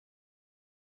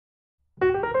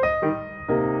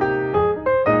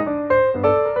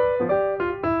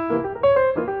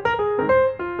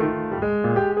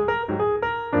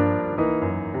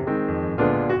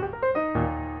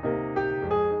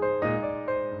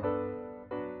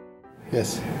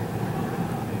Yes.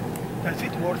 Is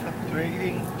it worth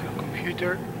upgrading your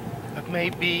computer that may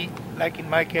be, like in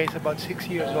my case, about 6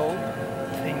 years old,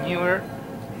 with a newer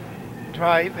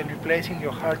drive and replacing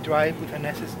your hard drive with an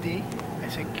SSD,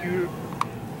 a secure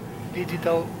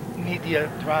digital media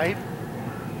drive?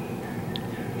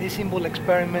 This simple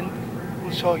experiment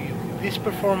will show you. This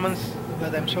performance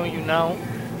that I'm showing you now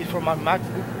is from my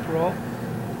MacBook Pro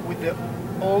with the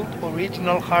old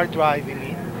original hard drive in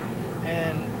it,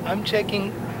 and I'm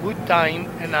checking boot time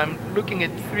and I'm looking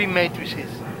at 3 matrices.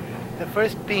 The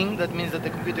first ping, that means that the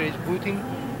computer is booting,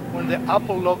 when the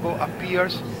Apple logo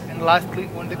appears, and lastly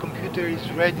when the computer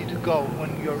is ready to go,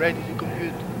 when you're ready to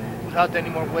compute without any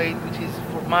more wait, which is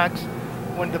for Macs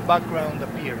when the background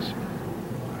appears.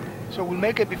 So we'll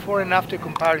make a before and after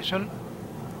comparison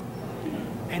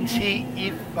and see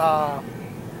if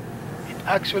it's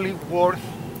actually worth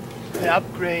the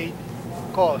upgrade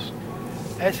cost.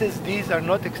 SSDs are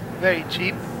not very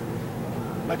cheap,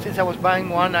 but since I was buying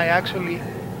one, I actually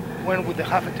went with the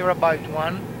 0.5 terabyte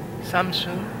one,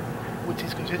 Samsung, which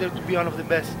is considered to be one of the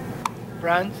best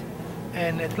brands,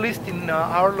 and at least in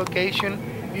our location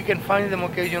you can find them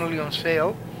occasionally on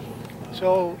sale,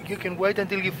 so you can wait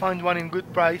until you find one in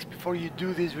good price before you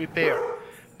do this repair.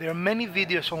 There are many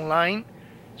videos online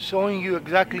showing you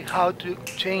exactly how to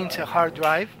change a hard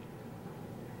drive,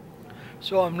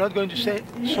 so I'm not going to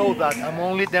show that. I'm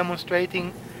only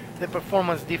demonstrating the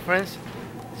performance difference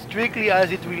strictly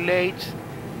as it relates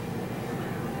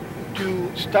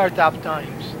to startup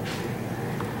times.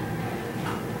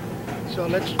 So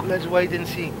let's wait and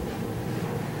see.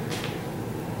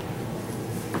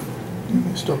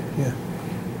 Stop, yeah.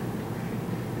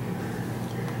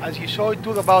 As you saw, it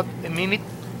took about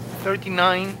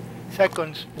 1:39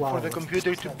 seconds Wow. for the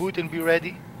computer to boot and be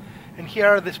ready. And here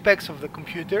are the specs of the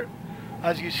computer.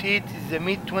 As you see, it is a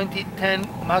mid-2010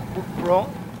 MacBook Pro,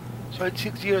 so it's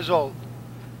 6 years old.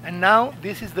 And now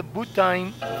this is the boot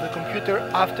time of the computer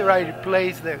after I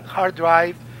replace the hard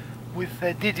drive with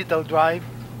a digital drive,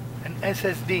 an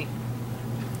SSD.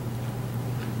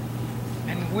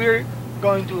 And we're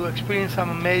going to experience some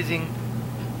amazing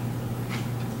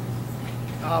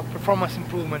performance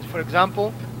improvements. For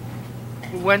example,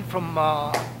 we went from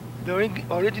the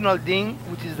original DING,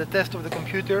 which is the test of the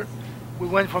computer, we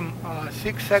went from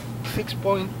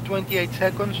 6.28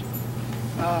 seconds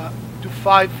to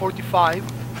 5:45,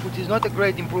 which is not a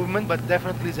great improvement, but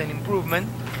definitely is an improvement.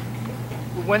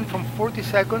 We went from 40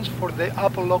 seconds for the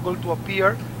Apple logo to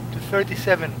appear to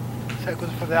 37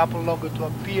 seconds for the Apple logo to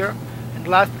appear. And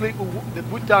lastly, the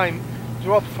boot time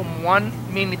dropped from 1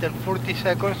 minute and 40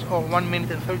 seconds or 1 minute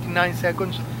and 39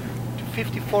 seconds to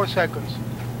 54 seconds.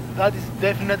 That is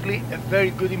definitely a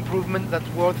very good improvement that's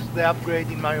worth the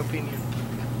upgrade in my opinion.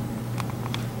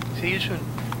 See you soon.